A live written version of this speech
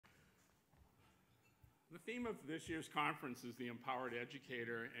The theme of this year's conference is the Empowered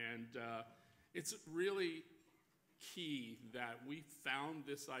Educator, and it's really key that we found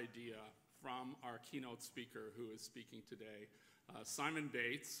this idea from our keynote speaker who is speaking today, Simon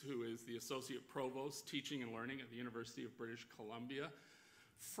Bates, who is the Associate Provost Teaching and Learning at the University of British Columbia,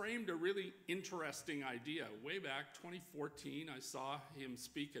 framed a really interesting idea. Way back 2014, I saw him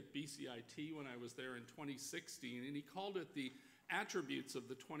speak at BCIT when I was there in 2016, and he called it the attributes of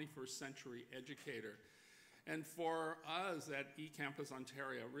the 21st century educator. And for us at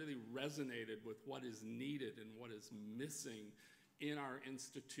eCampusOntario, really resonated with what is needed and what is missing in our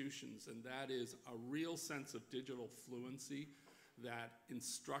institutions, and that is a real sense of digital fluency that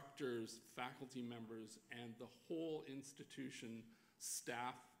instructors, faculty members, and the whole institution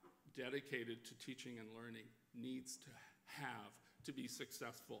staff dedicated to teaching and learning needs to have to be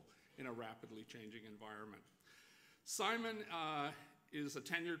successful in a rapidly changing environment. Simon is a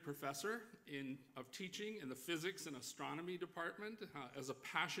tenured professor of teaching in the physics and astronomy department as a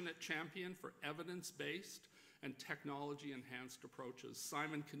passionate champion for evidence-based and technology-enhanced approaches.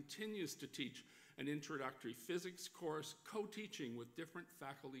 Simon continues to teach an introductory physics course, co-teaching with different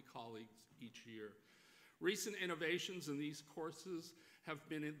faculty colleagues each year. Recent innovations in these courses have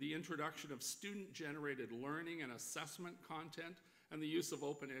been in the introduction of student-generated learning and assessment content and the use of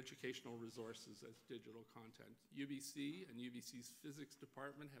open educational resources as digital content. UBC and UBC's physics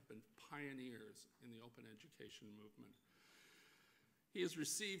department have been pioneers in the open education movement. He has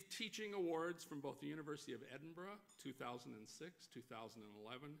received teaching awards from both the University of Edinburgh, 2006,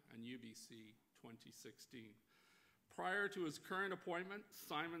 2011, and UBC 2016. Prior to his current appointment,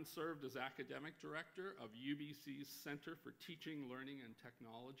 Simon served as academic director of UBC's Center for Teaching, Learning, and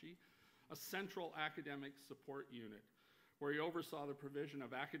Technology, a central academic support unit, where he oversaw the provision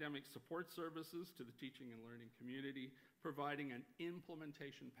of academic support services to the teaching and learning community, providing an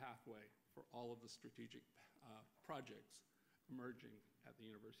implementation pathway for all of the strategic projects emerging at the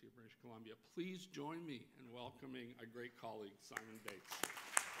University of British Columbia. Please join me in welcoming a great colleague, Simon Bates.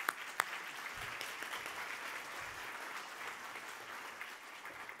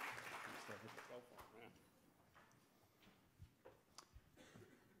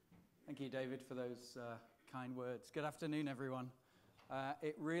 Thank you, David, for those kind words. Good afternoon, everyone.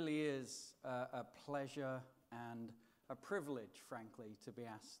 It really is a pleasure and a privilege, frankly, to be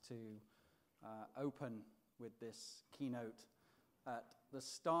asked to open with this keynote at the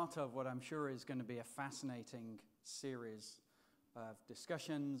start of what I'm sure is going to be a fascinating series of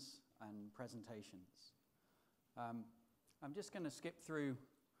discussions and presentations. I'm just going to skip through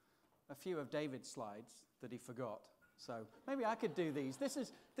a few of David's slides that he forgot. So maybe I could do these. This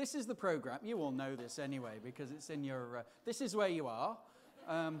is the program. You all know this anyway because it's in your, this is where you are.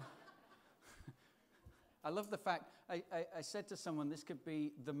 I love the fact, I said to someone this could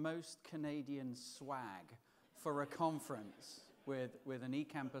be the most Canadian swag for a conference with an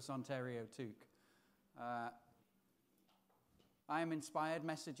eCampusOntario toque. I am inspired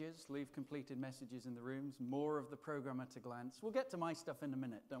messages, leave completed messages in the rooms, more of the program at a glance. We'll get to my stuff in a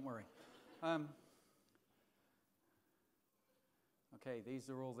minute, don't worry. Okay, these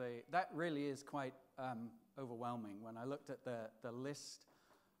are all that really is quite overwhelming. When I looked at the list,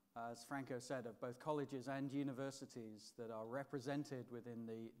 as Franco said, of both colleges and universities that are represented within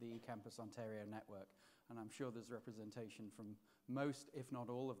the eCampusOntario network, and I'm sure there's representation from most, if not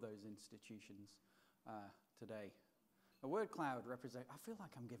all, of those institutions today. A word cloud represents, I feel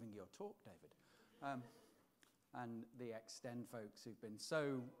like I'm giving you a talk, David, and the Extend folks who've been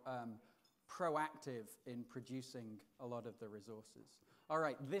so proactive in producing a lot of the resources. All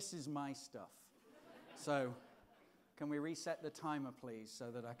right, this is my stuff. So can we reset the timer, please,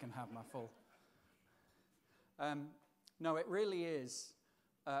 so that I can have my full... No, it really is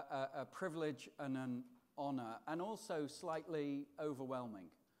a privilege and an honor, and also slightly overwhelming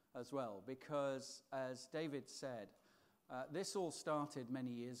as well, because as David said, this all started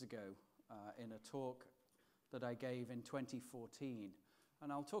many years ago in a talk that I gave in 2014.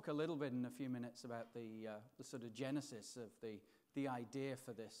 And I'll talk a little bit in a few minutes about the sort of genesis of the idea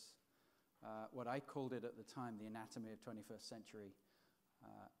for this, what I called it at the time, the anatomy of 21st century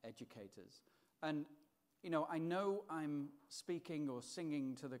educators. And, you know I'm speaking or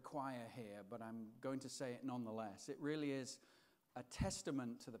singing to the choir here, but I'm going to say it nonetheless. It really is a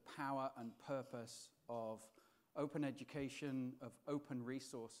testament to the power and purpose of open education, of open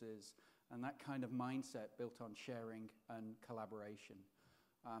resources, and that kind of mindset built on sharing and collaboration.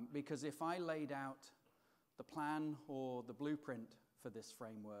 Because if I laid out the plan or the blueprint for this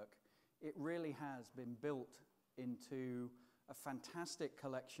framework, it really has been built into a fantastic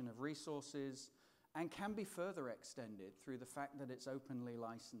collection of resources and can be further extended through the fact that it's openly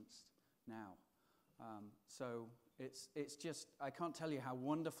licensed now. So it's just, I can't tell you how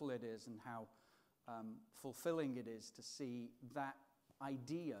wonderful it is and how fulfilling it is to see that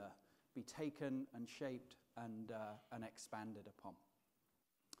idea be taken and shaped and expanded upon.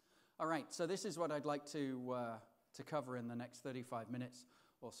 All right, so this is what I'd like to cover in the next 35 minutes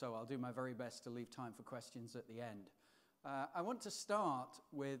or so. I'll do my very best to leave time for questions at the end. I want to start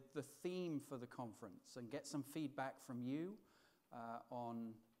with the theme for the conference and get some feedback from you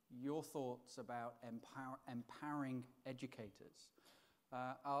on your thoughts about empowering educators.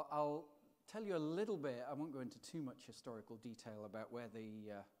 I'll tell you a little bit. I won't go into too much historical detail about where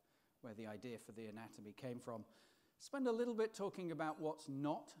the idea for the anatomy came from. Spend a little bit talking about what's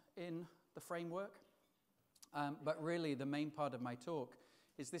not in the framework, but really the main part of my talk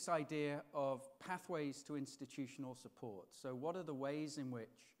is this idea of pathways to institutional support. So what are the ways in which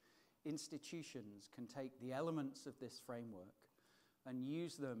institutions can take the elements of this framework and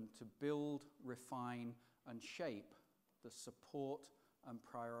use them to build, refine, and shape the support and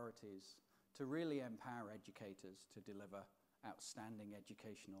priorities to really empower educators to deliver outstanding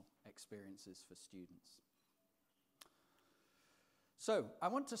educational experiences for students. So I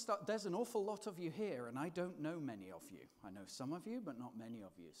want to start, there's an awful lot of you here, and I don't know many of you. I know some of you, but not many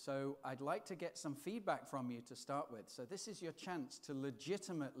of you. So I'd like to get some feedback from you to start with. So this is your chance to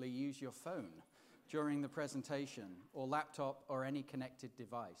legitimately use your phone during the presentation, or laptop, or any connected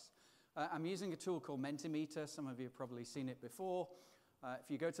device. I'm using a tool called Mentimeter. Some of you have probably seen it before. If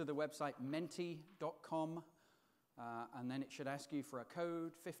you go to the website menti.com, and then it should ask you for a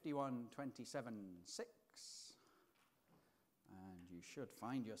code, 51276. And you should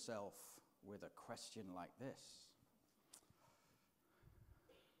find yourself with a question like this.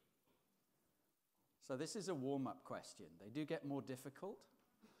 So this is a warm-up question. They do get more difficult.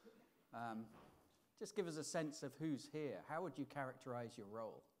 Just give us a sense of who's here. How would you characterize your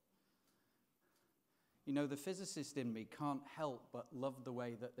role? You know, the physicist in me can't help but love the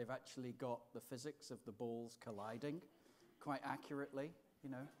way that they've actually got the physics of the balls colliding quite accurately,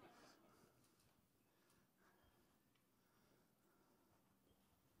 you know.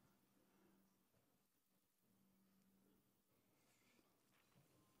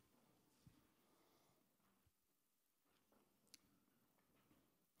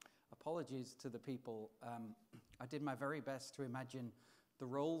 Apologies to the people. I did my very best to imagine the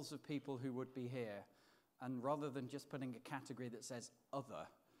roles of people who would be here, and rather than just putting a category that says other,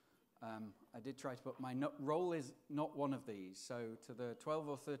 I did try to put my role is not one of these. So to the 12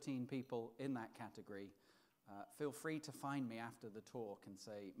 or 13 people in that category, feel free to find me after the talk and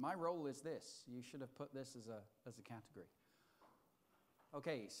say, my role is this. You should have put this as a category.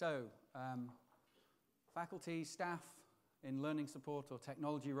 Okay, so faculty, staff, in learning support or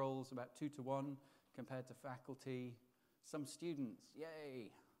technology roles, about 2 to 1 compared to faculty. Some students,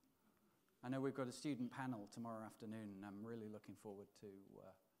 yay! I know we've got a student panel tomorrow afternoon, and I'm really looking forward to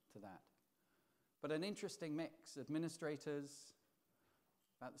that. But an interesting mix. Administrators,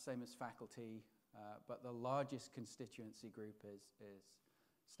 about the same as faculty, but the largest constituency group is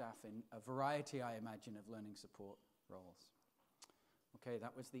staff in a variety, I imagine, of learning support roles. Okay,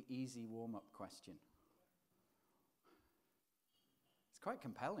 that was the easy warm-up question. Quite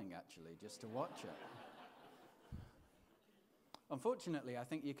compelling, actually, just to watch it. Unfortunately, I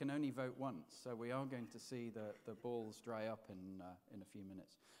think you can only vote once, so we are going to see the balls dry up in a few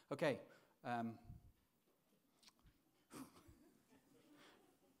minutes. Okay.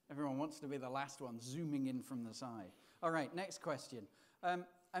 Everyone wants to be the last one, zooming in from the side. All right, next question.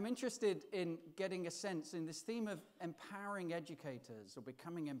 I'm interested in getting a sense in this theme of empowering educators or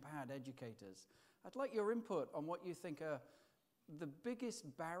becoming empowered educators. I'd like your input on what you think are the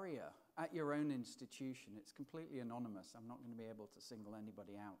biggest barrier at your own institution. It's completely anonymous. I'm not going to be able to single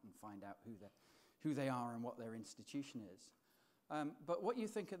anybody out and find out who they are and what their institution is. But what you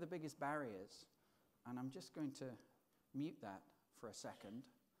think are the biggest barriers, and I'm just going to mute that for a second.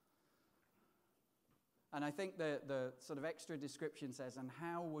 And I think the sort of extra description says, and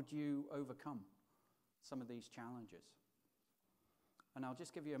how would you overcome some of these challenges? And I'll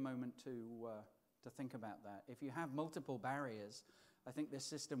just give you a moment to think about that. If you have multiple barriers, I think this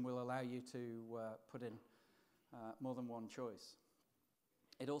system will allow you to put in more than one choice.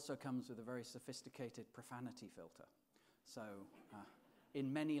 It also comes with a very sophisticated profanity filter. So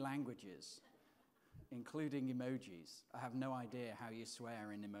in many languages, including emojis, I have no idea how you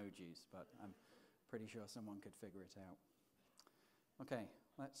swear in emojis, but I'm pretty sure someone could figure it out. Okay,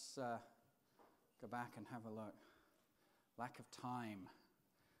 let's go back and have a look. Lack of time.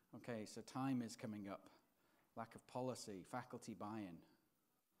 Okay, so time is coming up. Lack of policy, faculty buy-in.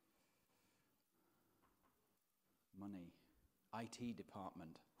 Money, IT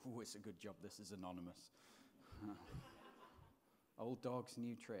department. Oh, it's a good job this is anonymous. Old dogs,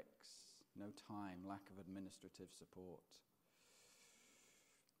 new tricks. No time, lack of administrative support.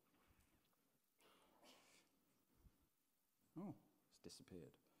 Oh, it's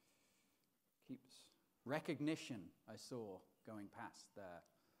disappeared. Keeps. Recognition, I saw going past there.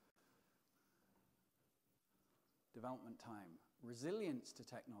 Development time. Resilience to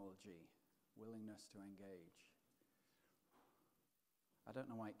technology. Willingness to engage. I don't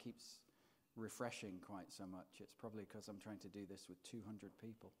know why it keeps refreshing quite so much. It's probably because I'm trying to do this with 200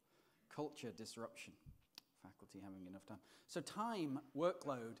 people. Culture disruption. Faculty having enough time. So time,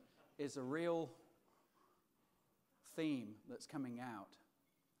 workload, is a real theme that's coming out.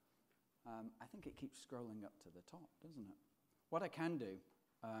 I think it keeps scrolling up to the top, doesn't it? What I can do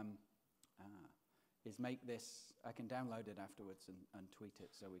is make this, I can download it afterwards and tweet it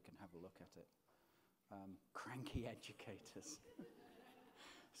so we can have a look at it. Cranky educators.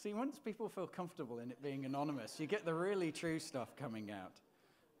 See, once people feel comfortable in it being anonymous, you get the really true stuff coming out.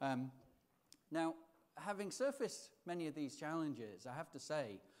 Now, having surfaced many of these challenges, I have to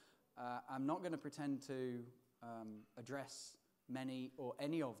say, I'm not going to pretend to address many or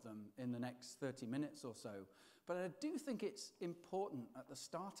any of them in the next 30 minutes or so, but I do think it's important at the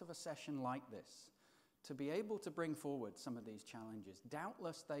start of a session like this to be able to bring forward some of these challenges.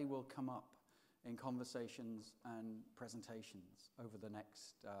 Doubtless they will come up in conversations and presentations over the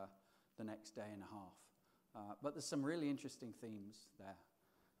next day and a half. But there's some really interesting themes there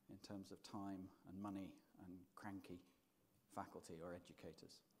in terms of time and money and cranky faculty or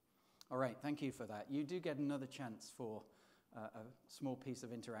educators. All right, thank you for that. You do get another chance for a small piece of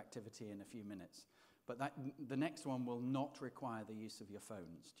interactivity in a few minutes. But the next one will not require the use of your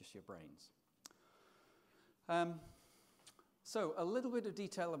phones, just your brains. So a little bit of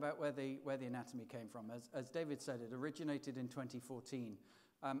detail about where the anatomy came from. As David said, it originated in 2014.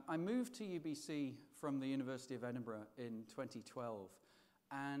 I moved to UBC from the University of Edinburgh in 2012.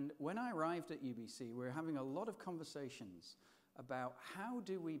 And when I arrived at UBC, we were having a lot of conversations about how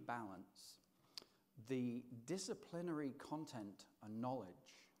do we balance the disciplinary content and knowledge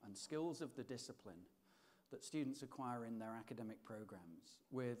and skills of the discipline that students acquire in their academic programs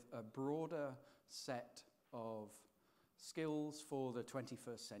with a broader set of skills for the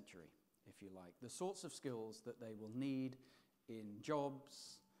 21st century, if you like. The sorts of skills that they will need in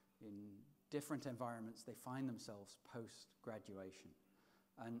jobs, in different environments they find themselves post-graduation.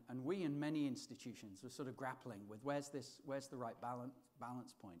 And we in many institutions were sort of grappling with where's the right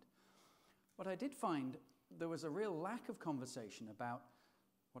balance point. What I did find, there was a real lack of conversation about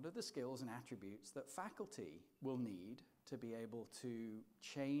what are the skills and attributes that faculty will need to be able to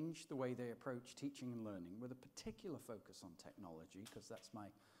change the way they approach teaching and learning with a particular focus on technology, because that's my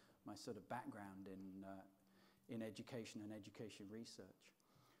sort of background in education and education research.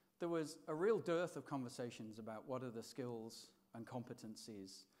 There was a real dearth of conversations about what are the skills and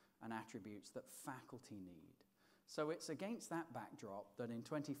competencies and attributes that faculty need. So it's against that backdrop that in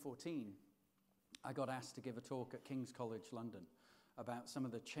 2014, I got asked to give a talk at King's College London about some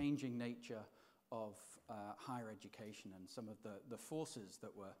of the changing nature of higher education and some of the forces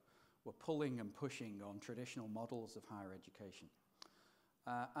that were pulling and pushing on traditional models of higher education.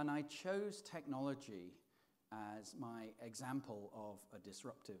 And I chose technology as my example of a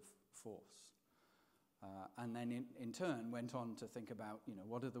disruptive force. And then in turn went on to think about,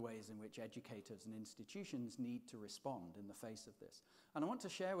 what are the ways in which educators and institutions need to respond in the face of this. And I want to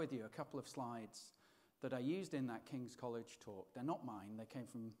share with you a couple of slides that I used in that King's College talk. They're not mine, they came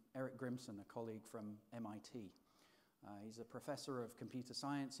from Eric Grimson, a colleague from MIT. He's a professor of computer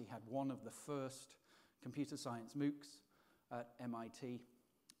science. He had one of the first computer science MOOCs at MIT.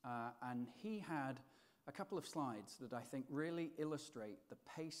 And he had a couple of slides that I think really illustrate the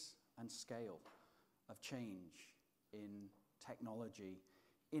pace and scale of change in technology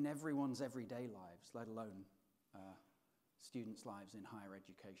in everyone's everyday lives, let alone students' lives in higher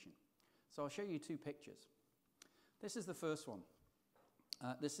education. So I'll show you two pictures. This is the first one.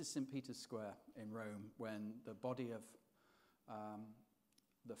 This is St. Peter's Square in Rome when the body of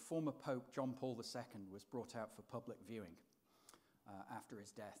the former Pope John Paul II was brought out for public viewing after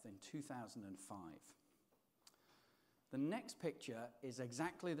his death in 2005. The next picture is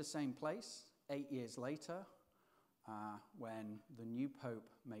exactly the same place, 8 years later, when the new Pope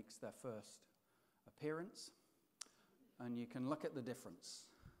makes their first appearance. And you can look at the difference.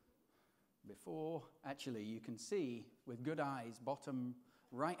 Before, actually, you can see with good eyes, bottom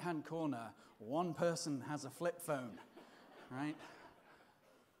right-hand corner, one person has a flip phone, right?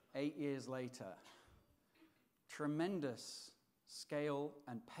 8 years later. Tremendous scale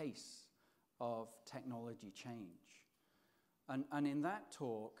and pace of technology change. And in that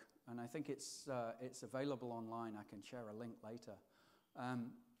talk, and I think it's available online, I can share a link later,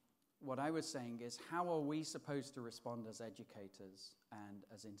 what I was saying is, how are we supposed to respond as educators and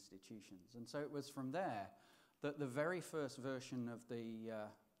as institutions? And so it was from there that the very first version of the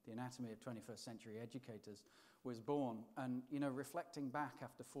Anatomy of 21st Century Educators was born. And, you know, reflecting back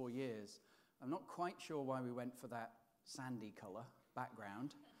after 4 years, I'm not quite sure why we went for that sandy color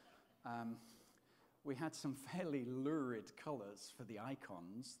background. We had some fairly lurid colors for the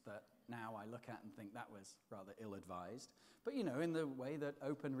icons that now I look at and think that was rather ill-advised. But, you know, in the way that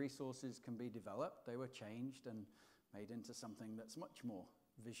open resources can be developed, they were changed and made into something that's much more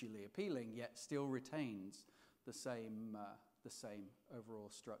visually appealing, yet still retains the same overall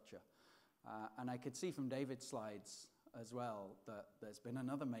structure. And I could see from David's slides as well that there's been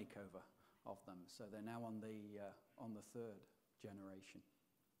another makeover of them. So they're now on the third generation.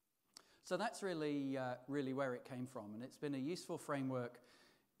 So that's really where it came from. And it's been a useful framework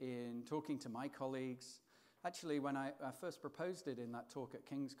in talking to my colleagues. Actually, when I first proposed it in that talk at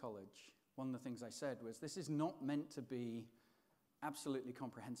King's College, one of the things I said was, this is not meant to be absolutely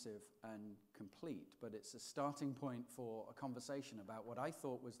comprehensive and complete, but it's a starting point for a conversation about what I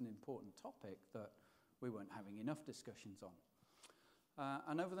thought was an important topic that we weren't having enough discussions on.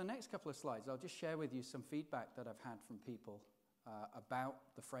 And over the next couple of slides, I'll just share with you some feedback that I've had from people about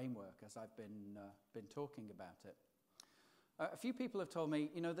the framework as I've been talking about it. A few people have told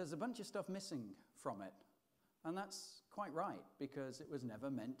me, you know, there's a bunch of stuff missing from it. And that's quite right, because it was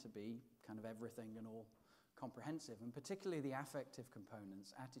never meant to be kind of everything and all comprehensive, and particularly the affective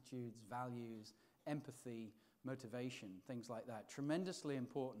components, attitudes, values, empathy, motivation, things like that. Tremendously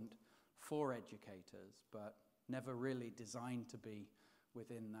important for educators, but never really designed to be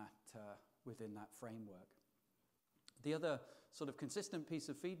within that framework. The other sort of consistent piece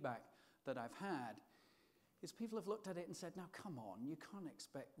of feedback that I've had is people have looked at it and said, now come on, you can't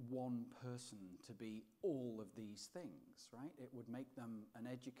expect one person to be all of these things, right? It would make them an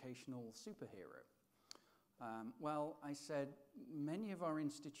educational superhero. Well, I said, many of our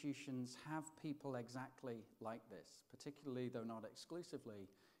institutions have people exactly like this, particularly, though not exclusively,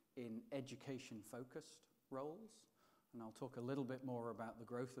 in education-focused roles. And I'll talk a little bit more about the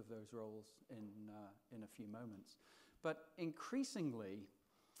growth of those roles in a few moments. But increasingly,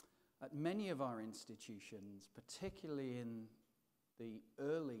 at many of our institutions, particularly in the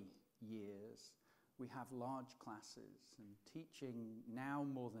early years, we have large classes, and teaching now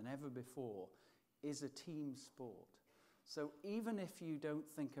more than ever before is a team sport. So even if you don't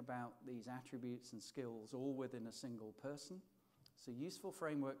think about these attributes and skills all within a single person, it's a useful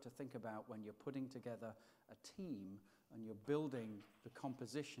framework to think about when you're putting together a team and you're building the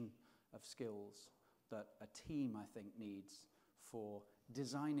composition of skills that a team, I think, needs for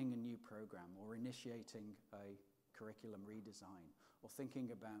designing a new program or initiating a curriculum redesign or thinking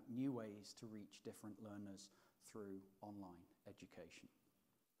about new ways to reach different learners through online education.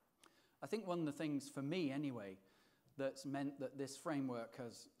 I think one of the things, for me anyway, that's meant that this framework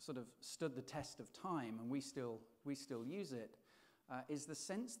has sort of stood the test of time, and we still use it, is the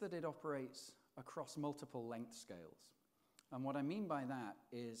sense that it operates across multiple length scales. And what I mean by that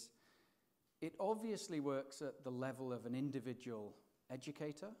is it obviously works at the level of an individual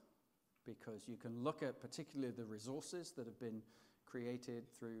educator, because you can look at particularly the resources that have been created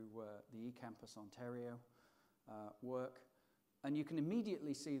through the eCampusOntario work, and you can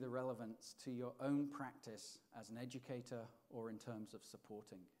immediately see the relevance to your own practice as an educator or in terms of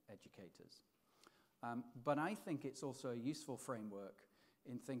supporting educators. But I think it's also a useful framework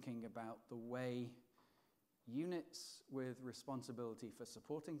in thinking about the way units with responsibility for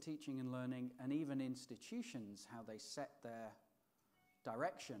supporting teaching and learning, and even institutions, how they set their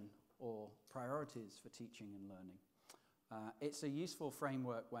direction or priorities for teaching and learning. It's a useful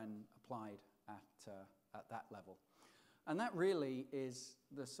framework when applied at that level. And that really is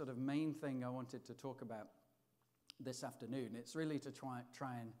the sort of main thing I wanted to talk about this afternoon. It's really to try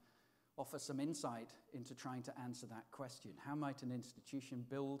and offer some insight into trying to answer that question. How might an institution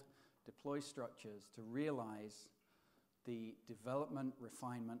build, deploy structures to realize the development,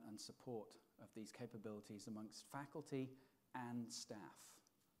 refinement, and support of these capabilities amongst faculty and staff?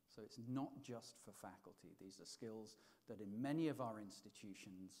 So it's not just for faculty. These are skills that in many of our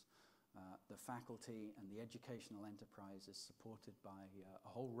institutions, the faculty and the educational enterprise is supported by a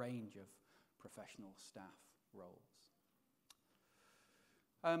whole range of professional staff roles.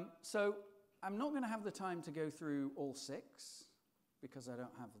 So I'm not going to have the time to go through all 6 because I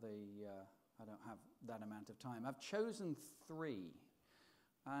don't have that amount of time. I've chosen 3,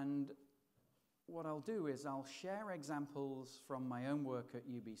 and what I'll do is I'll share examples from my own work at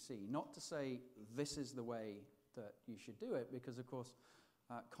UBC, not to say this is the way that you should do it because, of course,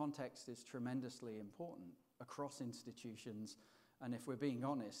 context is tremendously important across institutions, and if we're being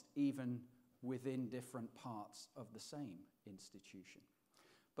honest, even within different parts of the same institution.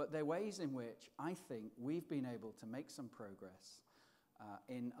 But there are ways in which I think we've been able to make some progress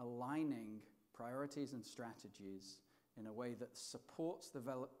in aligning priorities and strategies in a way that supports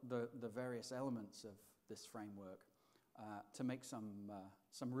the various elements of this framework to make some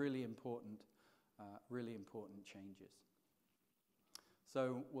really important changes.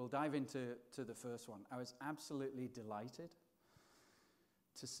 So we'll dive into the first one. I was absolutely delighted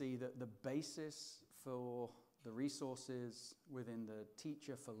to see that the basis for the resources within the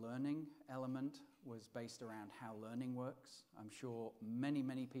Teacher for Learning element was based around how learning works. I'm sure many,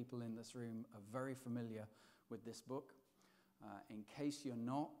 many people in this room are very familiar with this book. In case you're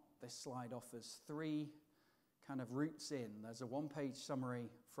not, this slide offers 3 kind of routes in. There's a one-page summary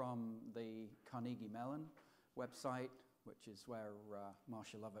from the Carnegie Mellon website, which is where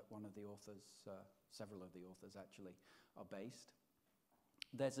Marcia Lovett, one of the authors, several of the authors actually, are based.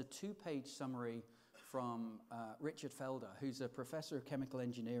 There's a 2-page summary from Richard Felder, who's a professor of chemical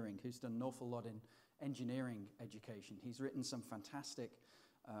engineering, who's done an awful lot in engineering education. He's written some fantastic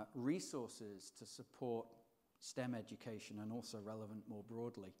resources to support STEM education and also relevant more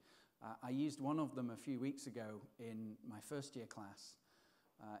broadly. I used one of them a few weeks ago in my first year class.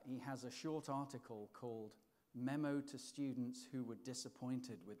 He has a short article called Memo to Students Who Were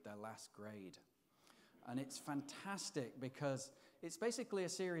Disappointed with Their Last Grade. And it's fantastic because it's basically a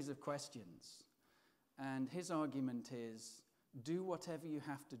series of questions. And his argument is, do whatever you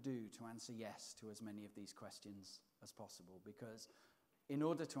have to do to answer yes to as many of these questions as possible, because in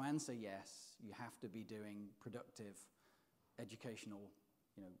order to answer yes, you have to be doing productive, educational,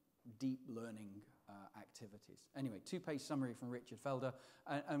 deep learning activities. Anyway, 2-page summary from Richard Felder.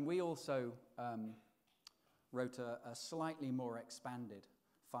 And we also wrote a slightly more expanded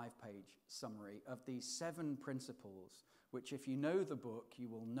 5-page summary of these 7 principles, which if you know the book, you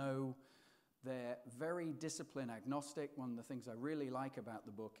will know they're very discipline agnostic. One of the things I really like about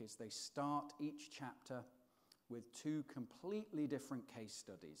the book is they start each chapter with 2 completely different case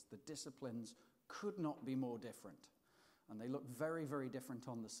studies. The disciplines could not be more different. And they look very, very different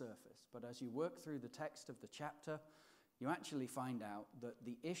on the surface. But as you work through the text of the chapter, you actually find out that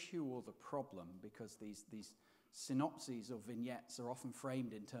the issue or the problem, because these synopses or vignettes are often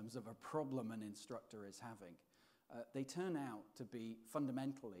framed in terms of a problem an instructor is having, they turn out to be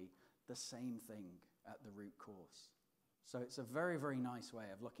fundamentally the same thing at the root cause. So it's a very, very nice way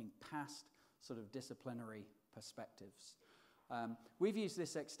of looking past sort of disciplinary perspectives. We've used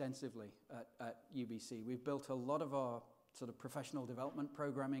this extensively at UBC. We've built a lot of our sort of professional development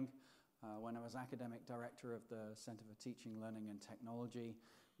programming. When I was academic director of the Center for Teaching, Learning and Technology,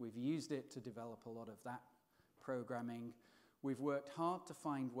 we've used it to develop a lot of that programming. We've worked hard to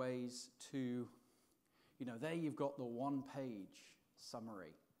find ways to, there you've got the 1-page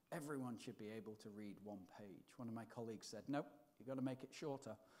summary. Everyone should be able to read 1 page. One of my colleagues said, nope, you've got to make it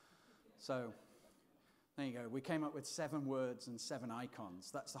shorter. So there you go. We came up with 7 words and 7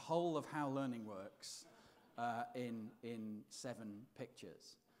 icons. That's the whole of how learning works in 7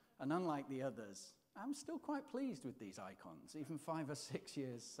 pictures. And unlike the others, I'm still quite pleased with these icons, even 5 or 6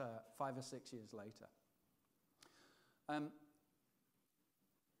 years later.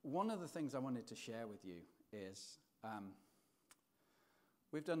 One of the things I wanted to share with you is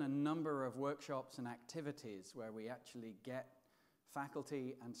we've done a number of workshops and activities where we actually get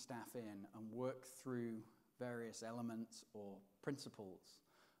faculty and staff in and work through various elements or principles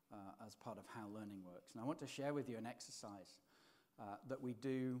as part of how learning works. And I want to share with you an exercise that we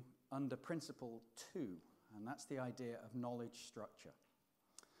do under Principle 2, and that's the idea of knowledge structure.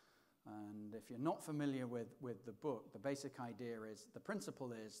 And if you're not familiar with the book, the basic idea is, the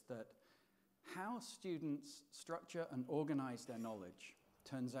principle is that how students structure and organize their knowledge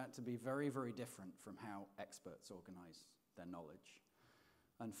turns out to be very, very different from how experts organize their knowledge.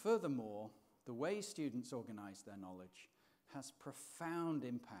 And furthermore, the way students organize their knowledge has profound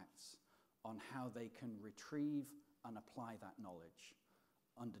impacts on how they can retrieve and apply that knowledge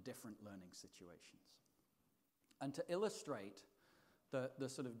under different learning situations. And to illustrate the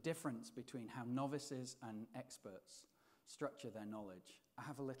sort of difference between how novices and experts structure their knowledge, I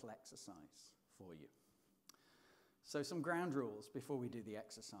have a little exercise for you. So some ground rules before we do the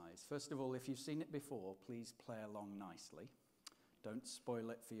exercise. First of all, if you've seen it before, please play along nicely. Don't spoil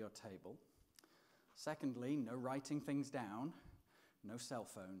it for your table. Secondly, no writing things down, no cell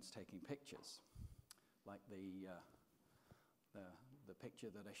phones taking pictures, like the picture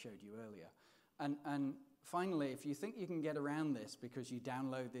that I showed you earlier. And finally, if you think you can get around this because you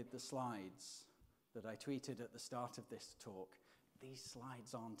downloaded the slides that I tweeted at the start of this talk. These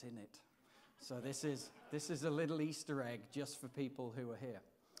slides aren't in it. So this is a little Easter egg just for people who are here.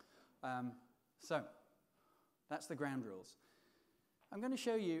 So that's the ground rules. I'm going to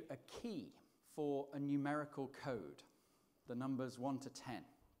show you a key for a numerical code, the numbers 1 to 10.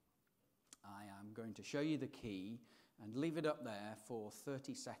 I am going to show you the key and leave it up there for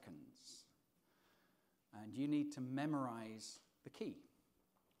 30 seconds. And you need to memorize the key,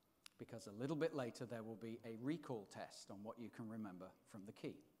 because a little bit later there will be a recall test on what you can remember from the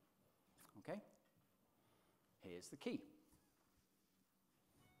key. Okay? Here's the key.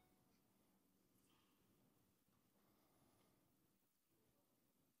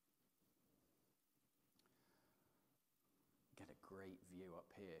 Get a great view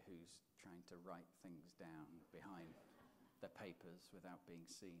up here who's trying to write things down behind their papers without being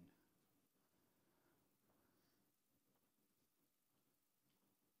seen.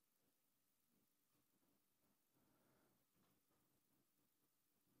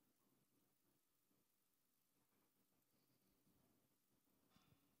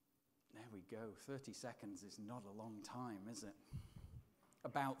 There we go. 30 seconds is not a long time, is it?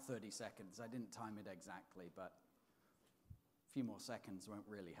 About 30 seconds. I didn't time it exactly, but a few more seconds won't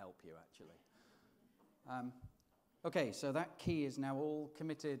really help you, actually. Okay, so that key is now all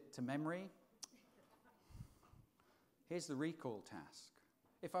committed to memory. Here's the recall task.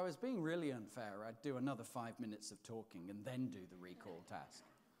 If I was being really unfair, I'd do another 5 minutes of talking and then do the recall task.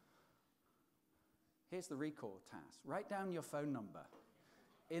 Here's the recall task. Write down your phone number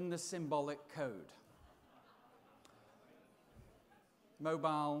in the symbolic code.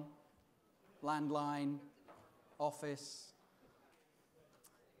 Mobile, landline, office,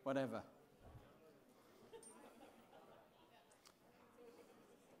 whatever.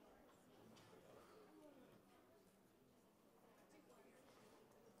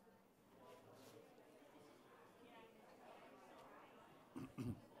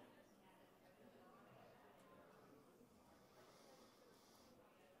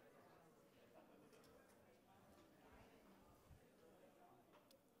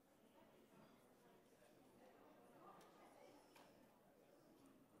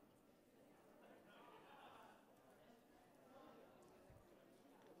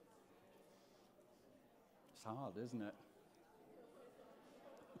 It's hard, isn't it?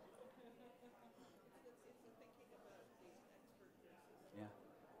 Yeah.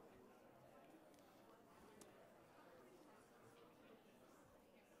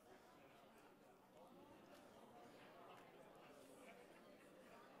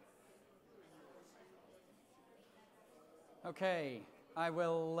 Okay,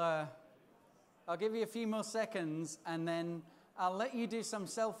 I'll give you a few more seconds and then I'll let you do some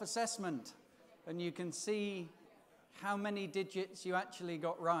self-assessment and you can see how many digits you actually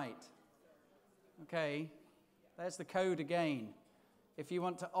got right. Okay, there's the code again. If you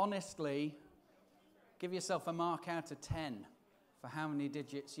want to honestly give yourself a mark out of 10 for how many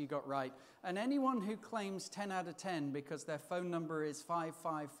digits you got right. And anyone who claims 10 out of 10 because their phone number is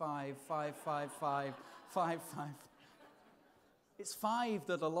 555 555 55, it's 5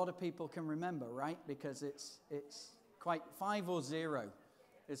 that a lot of people can remember, right? Because it's quite 5 or 0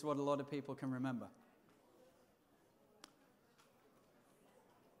 is what a lot of people can remember.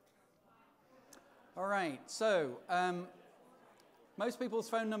 All right, so most people's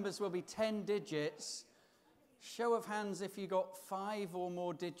phone numbers will be 10 digits. Show of hands if you got 5 or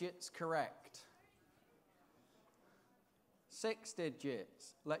more digits correct. 6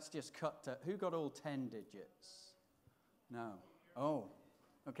 digits. Let's just cut to, who got all 10 digits? No. Oh,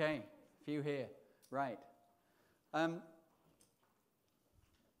 okay, few here, right. I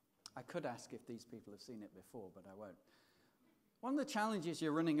could ask if these people have seen it before, but I won't. One of the challenges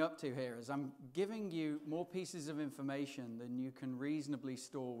you're running up to here is I'm giving you more pieces of information than you can reasonably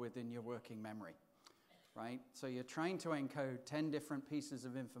store within your working memory, right? So you're trying to encode 10 different pieces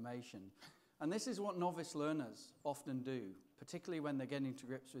of information. And this is what novice learners often do, particularly when they're getting to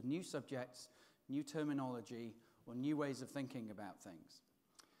grips with new subjects, new terminology, or new ways of thinking about things.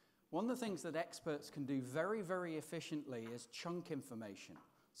 One of the things that experts can do very, very efficiently is chunk information.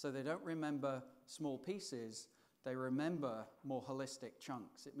 So they don't remember small pieces, they remember more holistic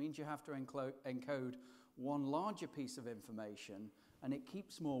chunks. It means you have to encode one larger piece of information, and it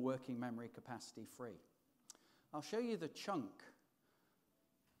keeps more working memory capacity free. I'll show you the chunk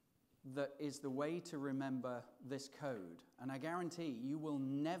that is the way to remember this code, and I guarantee you will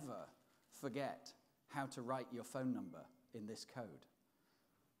never forget how to write your phone number in this code.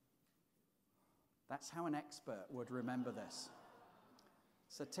 That's how an expert would remember this.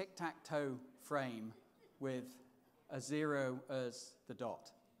 It's a tic-tac-toe frame with a 0 as the dot,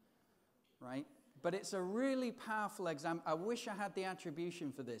 right? But it's a really powerful example. I wish I had the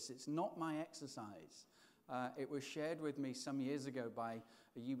attribution for this. It's not my exercise. It was shared with me some years ago by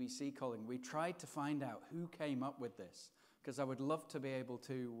a UBC colleague. We tried to find out who came up with this, because I would love to be able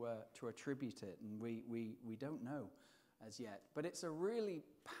to attribute it, and we don't know as yet. But it's a really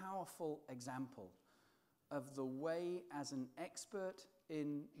powerful example of the way, as an expert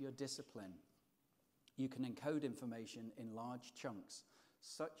in your discipline, you can encode information in large chunks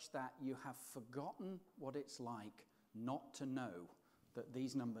such that you have forgotten what it's like not to know that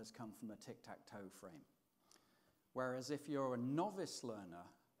these numbers come from a tic-tac-toe frame. Whereas if you're a novice learner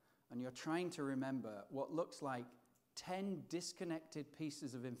and you're trying to remember what looks like 10 disconnected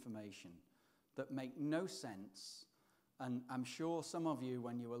pieces of information that make no sense, and I'm sure some of you,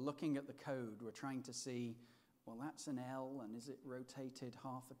 when you were looking at the code, were trying to see, well, that's an L, and is it rotated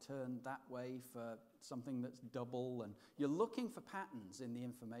half a turn that way for something that's double? And you're looking for patterns in the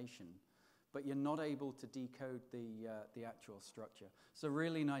information, but you're not able to decode the actual structure. It's a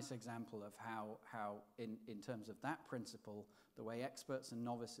really nice example of how in terms of that principle, the way experts and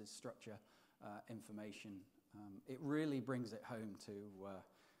novices structure information, it really brings it home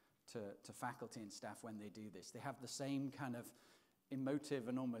to faculty and staff when they do this. They have the same kind of emotive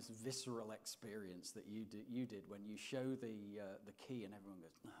and almost visceral experience that you did when you show the key and everyone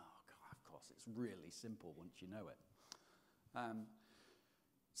goes, oh, God, of course, it's really simple once you know it.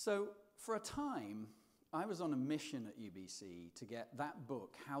 So for a time, I was on a mission at UBC to get that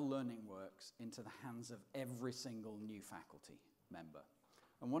book, How Learning Works, into the hands of every single new faculty member.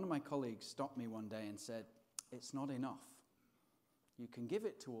 And one of my colleagues stopped me one day and said, it's not enough. You can give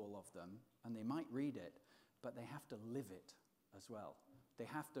it to all of them, and they might read it, but they have to live it as well. They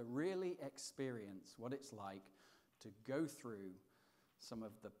have to really experience what it's like to go through some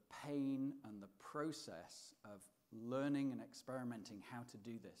of the pain and the process of learning and experimenting how to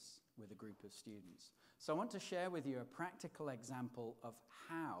do this with a group of students. So I want to share with you a practical example of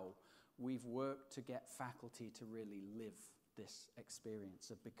how we've worked to get faculty to really live this experience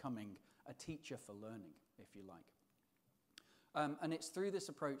of becoming a teacher for learning, if you like. And it's through this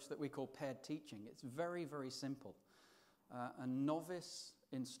approach that we call paired teaching. It's very, very simple. A novice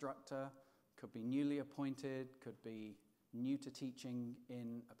instructor could be newly appointed, could be new to teaching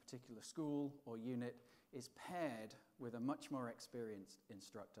in a particular school or unit, is paired with a much more experienced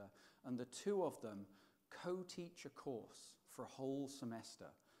instructor, and the two of them co-teach a course for a whole semester.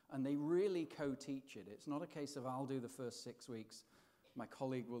 And they really co-teach it. It's not a case of I'll do the first 6 weeks, my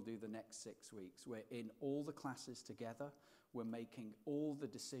colleague will do the next 6 weeks. We're in all the classes together. We're making all the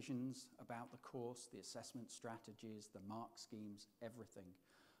decisions about the course, the assessment strategies, the mark schemes, everything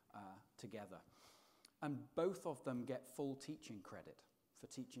together. And both of them get full teaching credit for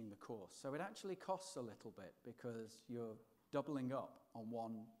teaching the course. So it actually costs a little bit because you're doubling up on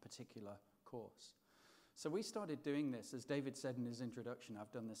one particular course. So we started doing this, as David said in his introduction.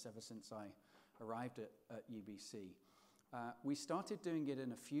 I've done this ever since I arrived at UBC. We started doing it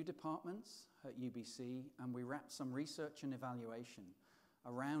in a few departments at UBC, and we wrapped some research and evaluation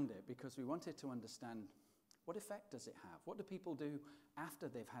around it because we wanted to understand, what effect does it have? What do people do after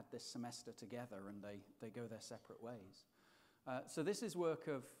they've had this semester together and they go their separate ways? So this is work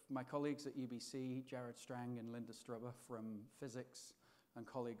of my colleagues at UBC, Jared Strang and Linda Strubber from physics, and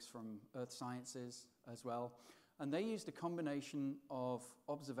colleagues from earth sciences as well. And they used a combination of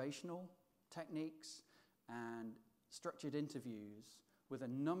observational techniques and structured interviews with a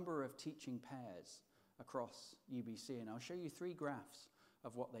number of teaching pairs across UBC. And I'll show you 3 graphs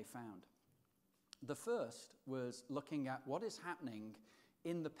of what they found. The first was looking at what is happening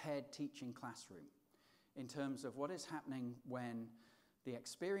in the paired teaching classroom in terms of what is happening when the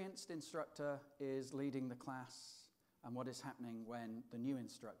experienced instructor is leading the class and what is happening when the new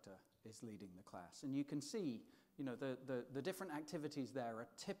instructor is leading the class. And you can see, you know, the different activities there are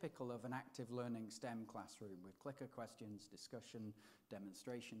typical of an active learning STEM classroom with clicker questions, discussion,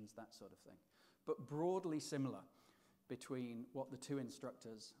 demonstrations, that sort of thing. But broadly similar between what the 2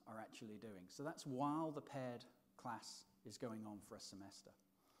 instructors are actually doing. So that's while the paired class is going on for a semester.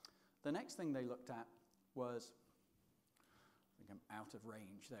 The next thing they looked at was, I think I'm out of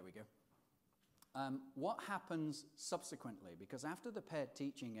range, there we go. What happens subsequently? Because after the paired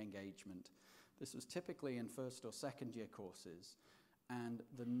teaching engagement, this was typically in first or second year courses, and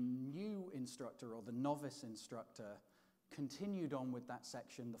the new instructor or the novice instructor continued on with that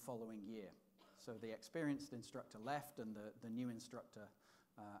section the following year. So the experienced instructor left and the new instructor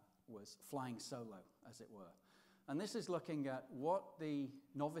was flying solo, as it were. And this is looking at what the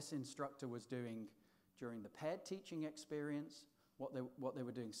novice instructor was doing during the paired teaching experience, what they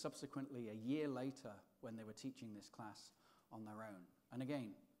were doing subsequently a year later when they were teaching this class on their own. And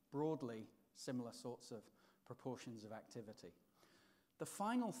again, broadly similar sorts of proportions of activity. The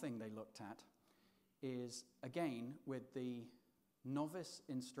final thing they looked at is, again, with the novice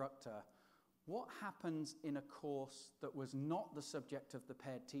instructor, what happens in a course that was not the subject of the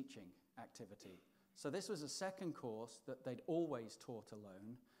paired teaching activity. So this was a second course that they'd always taught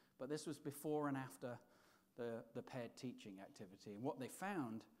alone, but this was before and after the paired teaching activity. And what they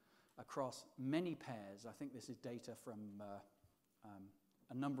found across many pairs, I think this is data from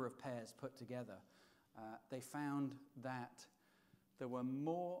a number of pairs put together, they found that there were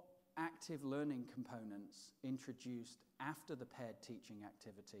more active learning components introduced after the paired teaching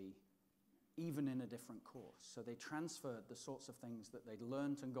activity, even in a different course. So they transferred the sorts of things that they'd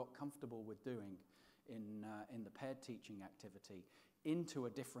learned and got comfortable with doing in the paired teaching activity into a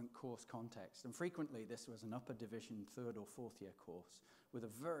different course context. And frequently this was an upper division third or fourth year course with a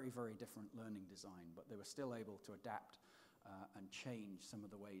very, very different learning design, but they were still able to adapt and change some of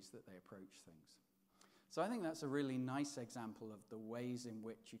the ways that they approach things. So I think that's a really nice example of the ways in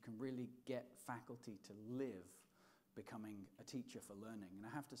which you can really get faculty to live becoming a teacher for learning. And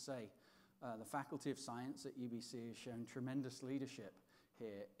I have to say, the Faculty of Science at UBC has shown tremendous leadership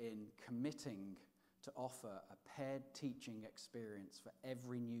here in committing to offer a paired teaching experience for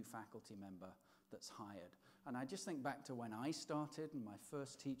every new faculty member that's hired. And I just think back to when I started and my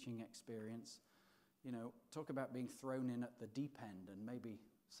first teaching experience, you know, talk about being thrown in at the deep end, and maybe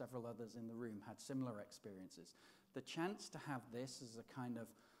several others in the room had similar experiences. The chance to have this as a kind of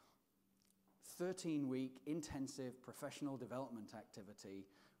 13-week intensive professional development activity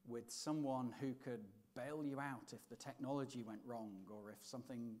with someone who could bail you out if the technology went wrong or if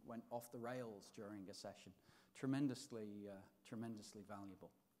something went off the rails during a session, tremendously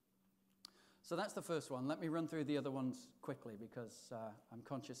valuable. So that's the first one. Let me run through the other ones quickly because I'm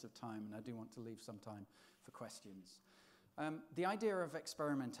conscious of time and I do want to leave some time for questions. The idea of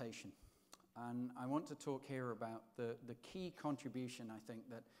experimentation. And I want to talk here about the key contribution, I think,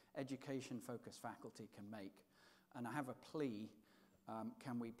 that education-focused faculty can make. And I have a plea.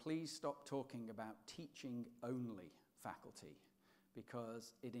 Can we please stop talking about teaching-only faculty?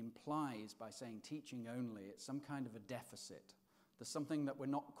 Because it implies, by saying teaching only, it's some kind of a deficit. There's something that we're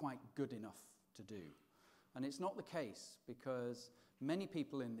not quite good enough to do. And it's not the case, because many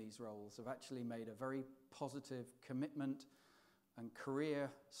people in these roles have actually made a very positive commitment and career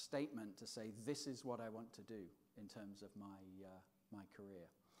statement to say, this is what I want to do in terms of my career.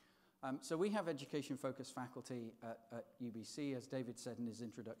 So we have education-focused faculty at UBC. As David said in his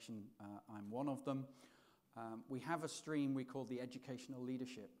introduction, I'm one of them. We have a stream we call the educational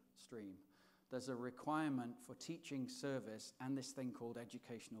leadership stream. There's a requirement for teaching service and this thing called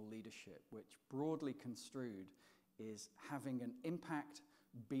educational leadership, which broadly construed is having an impact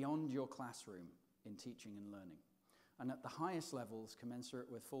beyond your classroom in teaching and learning. And at the highest levels,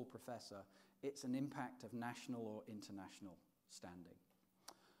 commensurate with full professor, it's an impact of national or international standing.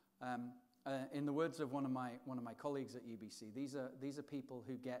 In the words of one of my colleagues at UBC, these are people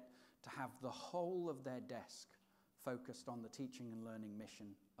who get to have the whole of their desk focused on the teaching and learning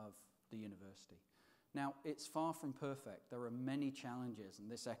mission of the university. Now, it's far from perfect. There are many challenges, and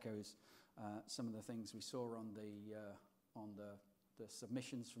this echoes some of the things we saw on the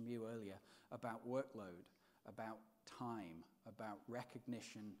submissions from you earlier about workload, about time, about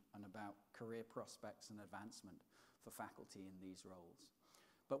recognition, and about career prospects and advancement for faculty in these roles.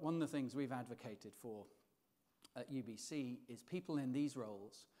 But one of the things we've advocated for at UBC is people in these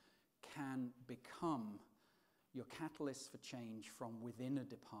roles can become your catalysts for change from within a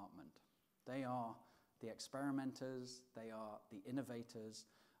department. They are the experimenters, they are the innovators,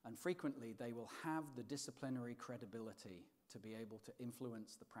 and frequently they will have the disciplinary credibility to be able to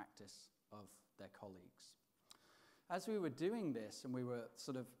influence the practice of their colleagues. As we were doing this and we were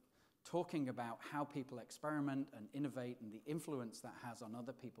sort of talking about how people experiment and innovate and the influence that has on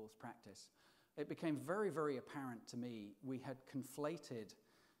other people's practice, it became very, very apparent to me we had conflated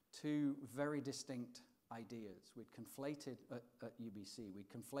two very distinct ideas. We'd conflated, at UBC, we'd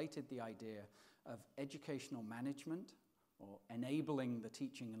conflated the idea of educational management, or enabling the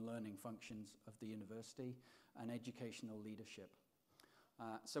teaching and learning functions of the university, and educational leadership.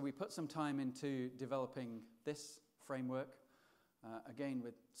 So we put some time into developing this framework, again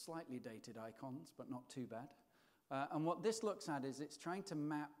with slightly dated icons, but not too bad. And what this looks at is it's trying to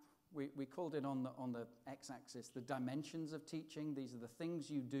map, we called it on the x-axis, the dimensions of teaching. These are the things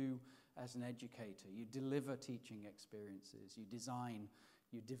you do as an educator. You deliver teaching experiences, you design,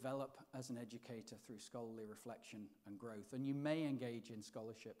 you develop as an educator through scholarly reflection and growth, and you may engage in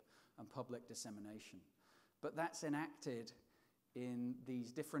scholarship and public dissemination. But that's enacted in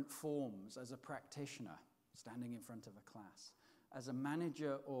these different forms as a practitioner, standing in front of a class. as a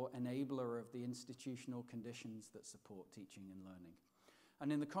manager or enabler of the institutional conditions that support teaching and learning.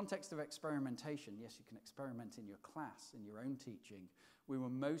 And in the context of experimentation, yes, you can experiment in your class, in your own teaching. We were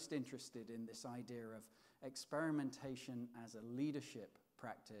most interested in this idea of experimentation as a leadership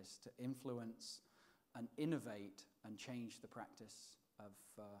practice to influence and innovate and change the practice of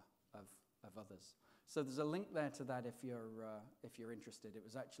others. So there's a link there to that if you're interested. It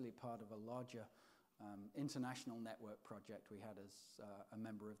was actually part of a larger international network project we had as a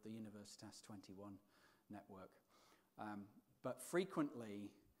member of the Universitas 21 network. But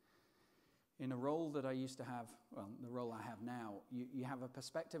frequently, in a role that I used to have, well, the role I have now, you have a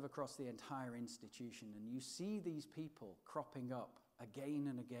perspective across the entire institution, and you see these people cropping up again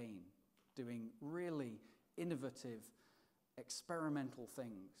and again, doing really innovative, experimental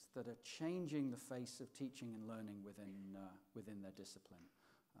things that are changing the face of teaching and learning within their discipline.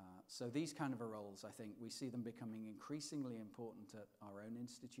 So these kind of roles, I think, we see them becoming increasingly important at our own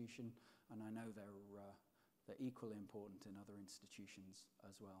institution, and I know they're equally important in other institutions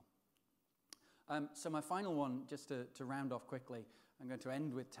as well. So my final one, just to round off quickly, I'm going to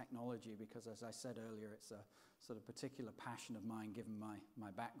end with technology because, as I said earlier, it's a sort of particular passion of mine given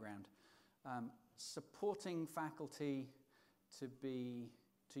my background. Supporting faculty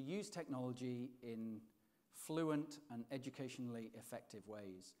to use technology in fluent and educationally effective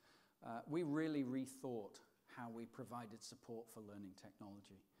ways. We really rethought how we provided support for learning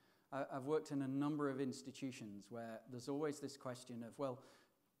technology. I've worked in a number of institutions where there's always this question of, well,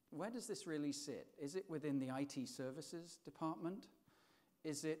 where does this really sit? Is it within the IT services department?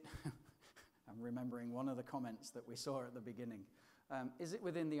 Is it, I'm remembering one of the comments that we saw at the beginning. Is it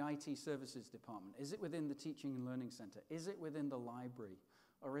within the IT services department? Is it within the teaching and learning center? Is it within the library?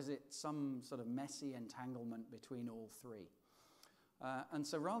 Or is it some sort of messy entanglement between all three? And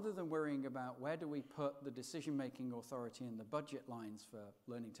so rather than worrying about where do we put the decision-making authority in the budget lines for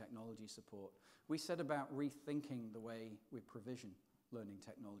learning technology support, we set about rethinking the way we provision learning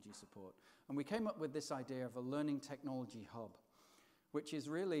technology support. And we came up with this idea of a learning technology hub, which is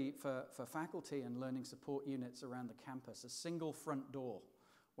really, for faculty and learning support units around the campus, a single front door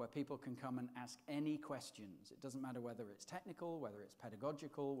where people can come and ask any questions. It doesn't matter whether it's technical, whether it's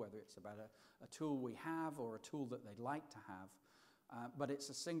pedagogical, whether it's about a tool we have or a tool that they'd like to have. But it's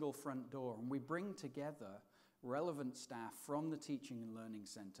a single front door, and we bring together relevant staff from the Teaching and Learning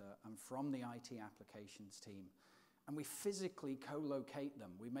Center and from the IT applications team, and we physically co-locate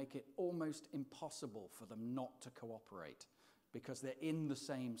them. We make it almost impossible for them not to cooperate because they're in the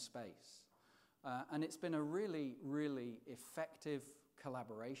same space. And it's been a really, really effective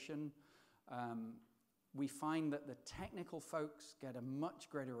collaboration. We find that the technical folks get a much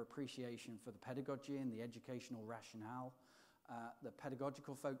greater appreciation for the pedagogy and the educational rationale. The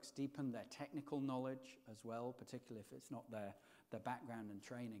pedagogical folks deepen their technical knowledge as well, particularly if it's not their background and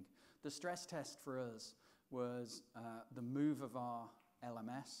training. The stress test for us was the move of our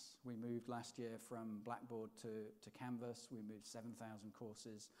LMS. We moved last year from Blackboard to Canvas. We moved 7,000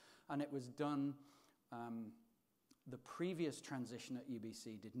 courses, and it was done. The previous transition at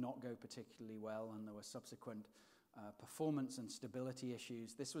UBC did not go particularly well, and there were subsequent performance and stability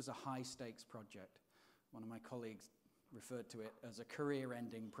issues. This was a high-stakes project. One of my colleagues referred to it as a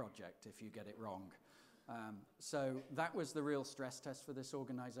career-ending project if you get it wrong. So that was the real stress test for this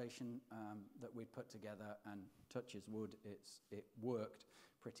organization that we put together, and touch as wood, it worked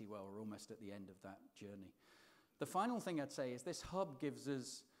pretty well. We're almost at the end of that journey. The final thing I'd say is this hub gives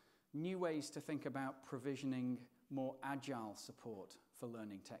us new ways to think about provisioning more agile support for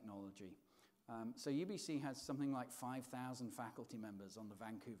learning technology. So UBC has something like 5,000 faculty members on the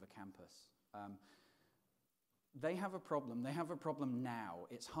Vancouver campus. They have a problem. They have a problem now.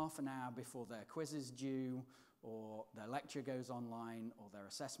 It's half an hour before their quiz is due, or their lecture goes online, or their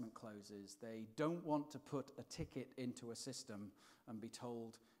assessment closes. They don't want to put a ticket into a system and be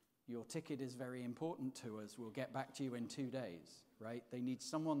told, your ticket is very important to us, we'll get back to you in 2 days, right? They need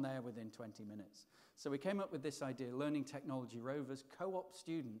someone there within 20 minutes. So we came up with this idea, Learning Technology Rovers co-op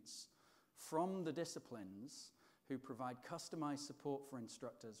students from the disciplines who provide customized support for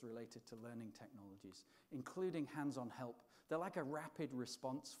instructors related to learning technologies, including hands-on help. They're like a rapid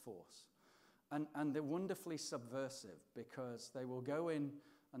response force. And they're wonderfully subversive because they will go in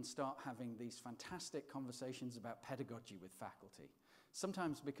and start having these fantastic conversations about pedagogy with faculty,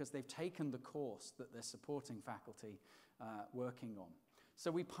 sometimes because they've taken the course that they're supporting faculty working on.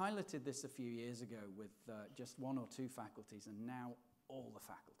 So we piloted this a few years ago with just 1 or 2 faculties, and now all the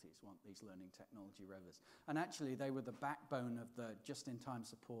faculties want these learning technology rovers. And actually, they were the backbone of the just-in-time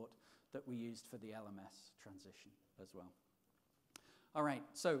support that we used for the LMS transition as well. All right,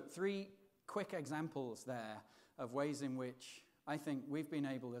 so 3 quick examples there of ways in which I think we've been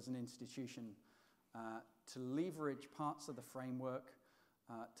able as an institution to leverage parts of the framework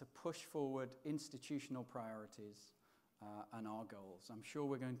to push forward institutional priorities and our goals. I'm sure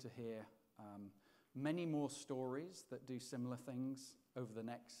we're going to hear many more stories that do similar things over the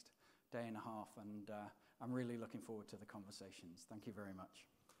next day and a half, and I'm really looking forward to the conversations. Thank you very much.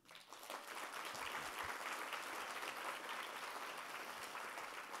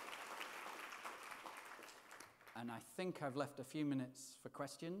 And I think I've left a few minutes for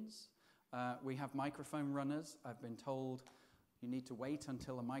questions. We have microphone runners. I've been told you need to wait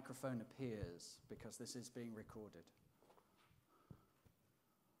until a microphone appears because this is being recorded.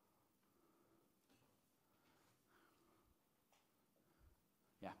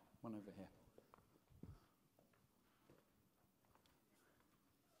 Yeah, one over here.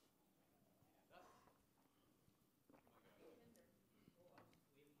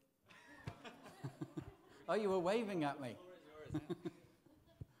 Oh, you were waving at me.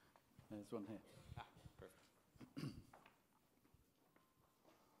 There's one here. Perfect.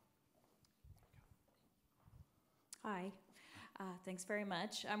 Hi, thanks very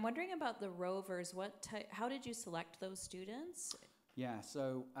much. I'm wondering about the rovers. How did you select those students? Yeah,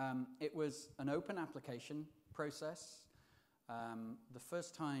 so it was an open application process. The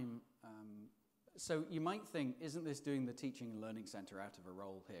first time, so you might think, isn't this doing the Teaching and Learning Centre out of a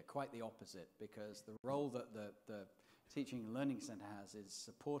role here? Quite the opposite, because the role that the Teaching and Learning Centre has is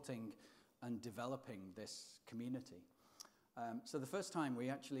supporting and developing this community. So the first time we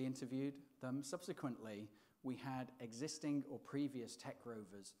actually interviewed them. Subsequently, we had existing or previous tech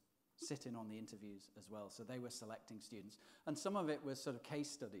rovers sitting on the interviews as well. So they were selecting students. And some of it was sort of case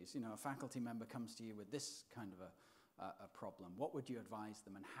studies. You know, a faculty member comes to you with this kind of a problem. What would you advise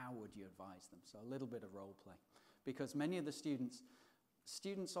them and how would you advise them? So a little bit of role play. Because many of the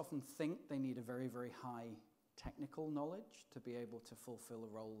students often think they need a very, very high technical knowledge to be able to fulfill a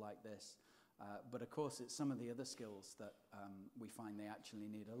role like this. But of course, it's some of the other skills that we find they actually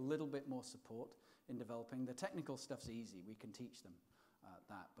need a little bit more support in developing. The technical stuff's easy. We can teach them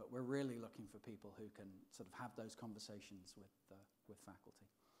that. But we're really looking for people who can sort of have those conversations with faculty.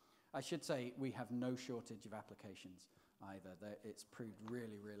 I should say we have no shortage of applications either. It's proved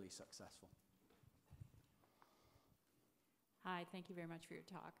really, really successful. Hi, thank you very much for your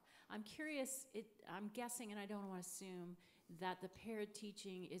talk. I'm curious, I'm guessing, and I don't want to assume, that the paired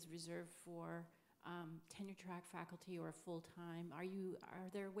teaching is reserved for tenure track faculty or full-time. Are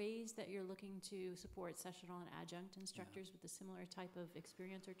there ways that you're looking to support sessional and adjunct instructors with a similar type of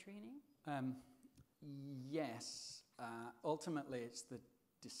experience or training? Yes. Ultimately, it's the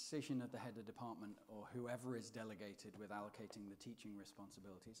decision of the head of department or whoever is delegated with allocating the teaching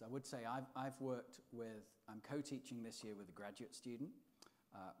responsibilities. I would say I'm co-teaching this year with a graduate student,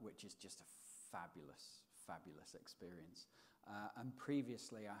 which is just a fabulous, fabulous experience. And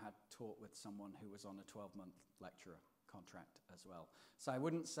previously I had taught with someone who was on a 12-month lecturer contract as well. So I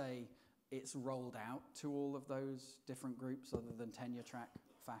wouldn't say it's rolled out to all of those different groups other than tenure track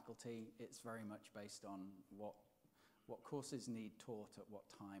faculty. It's very much based on what courses need taught at what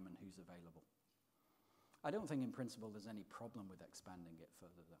time and who's available. I don't think in principle there's any problem with expanding it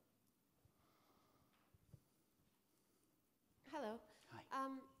further though. Hello. Hi.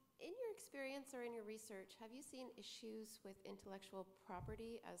 In your experience or in your research, have you seen issues with intellectual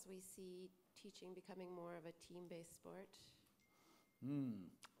property as we see teaching becoming more of a team-based sport?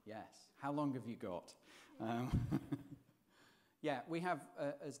 Yes. How long have you got? Yeah, we have,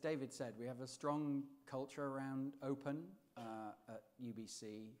 as David said, we have a strong culture around open at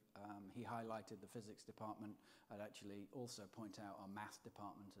UBC. He highlighted the physics department. I'd actually also point out our math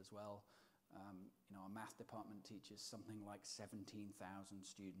department as well. Our math department teaches something like 17,000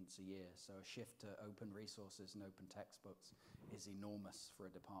 students a year. So a shift to open resources and open textbooks is enormous for a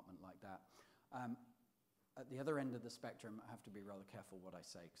department like that. At the other end of the spectrum, I have to be rather careful what I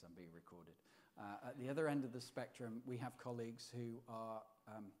say because I'm being recorded. At the other end of the spectrum, we have colleagues who are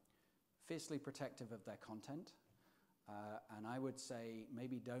fiercely protective of their content. And I would say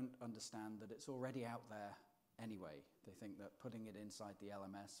maybe don't understand that it's already out there anyway. They think that putting it inside the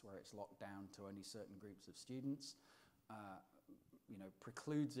LMS where it's locked down to only certain groups of students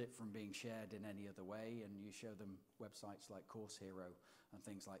precludes it from being shared in any other way. And you show them websites like Course Hero and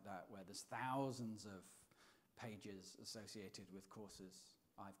things like that where there's thousands of pages associated with courses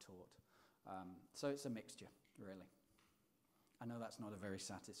I've taught. So it's a mixture, really. I know that's not a very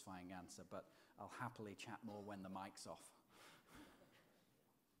satisfying answer, but I'll happily chat more when the mic's off.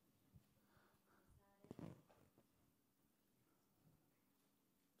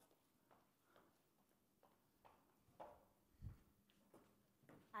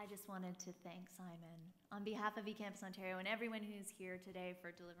 I just wanted to thank Simon on behalf of eCampusOntario and everyone who's here today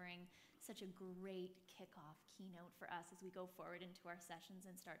for delivering such a great kickoff keynote for us as we go forward into our sessions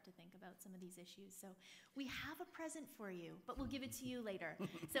and start to think about some of these issues. So we have a present for you, but we'll give it to you later.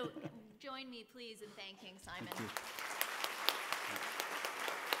 So join me, please, in thanking Simon. Thank you.